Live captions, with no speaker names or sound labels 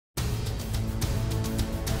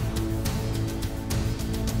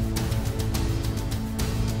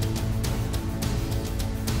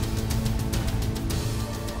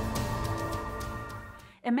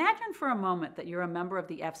Imagine for a moment that you're a member of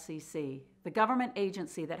the FCC, the government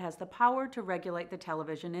agency that has the power to regulate the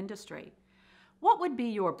television industry. What would be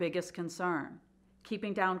your biggest concern?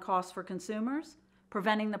 Keeping down costs for consumers?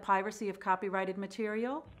 Preventing the piracy of copyrighted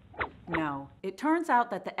material? No, it turns out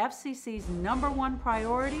that the FCC's #1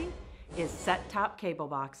 priority is set-top cable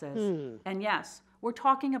boxes. And yes, we're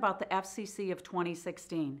talking about the FCC of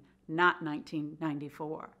 2016, not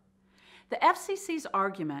 1994. The FCC's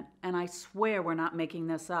argument, and I swear we're not making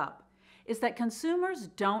this up, is that consumers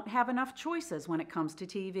don't have enough choices when it comes to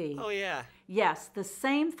TV. Oh, yeah. Yes, the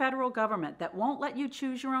same federal government that won't let you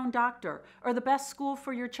choose your own doctor or the best school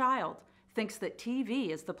for your child thinks that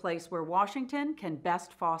TV is the place where Washington can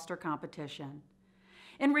best foster competition.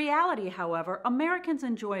 In reality, however, Americans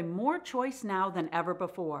enjoy more choice now than ever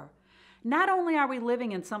before. Not only are we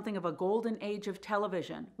living in something of a golden age of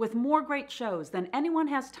television, with more great shows than anyone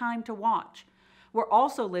has time to watch, we're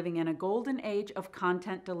also living in a golden age of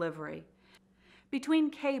content delivery.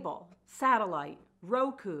 Between cable, satellite,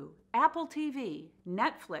 Roku, Apple TV,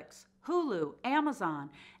 Netflix, Hulu,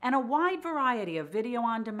 Amazon, and a wide variety of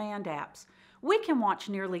video-on-demand apps, we can watch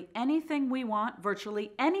nearly anything we want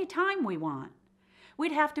virtually any time we want.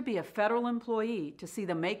 We'd have to be a federal employee to see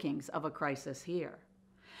the makings of a crisis here.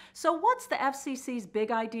 So what's the FCC's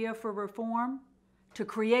big idea for reform? To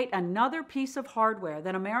create another piece of hardware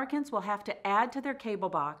that Americans will have to add to their cable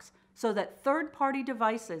box so that third-party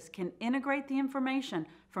devices can integrate the information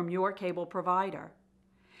from your cable provider.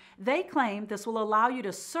 They claim this will allow you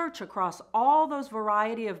to search across all those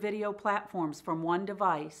variety of video platforms from one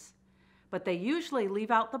device, but they usually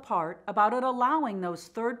leave out the part about it allowing those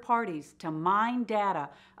third parties to mine data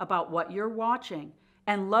about what you're watching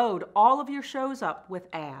and load all of your shows up with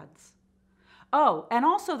ads. Oh, and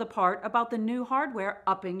also the part about the new hardware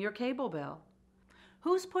upping your cable bill.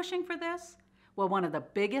 Who's pushing for this? Well, one of the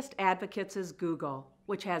biggest advocates is Google,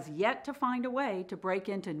 which has yet to find a way to break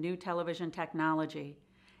into new television technology.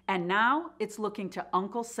 And now it's looking to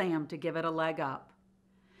Uncle Sam to give it a leg up.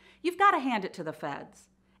 You've got to hand it to the feds.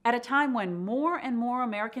 At a time when more and more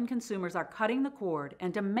American consumers are cutting the cord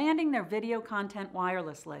and demanding their video content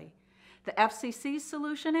wirelessly, the FCC's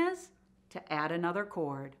solution is to add another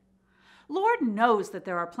cord. Lord knows that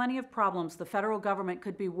there are plenty of problems the federal government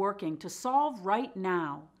could be working to solve right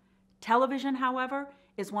now. Television, however,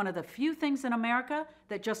 is one of the few things in America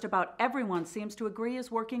that just about everyone seems to agree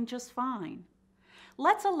is working just fine.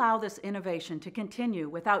 Let's allow this innovation to continue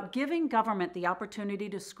without giving government the opportunity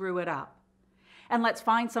to screw it up. And let's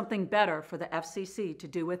find something better for the FCC to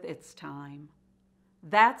do with its time.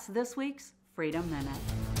 That's this week's Freedom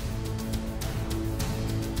Minute.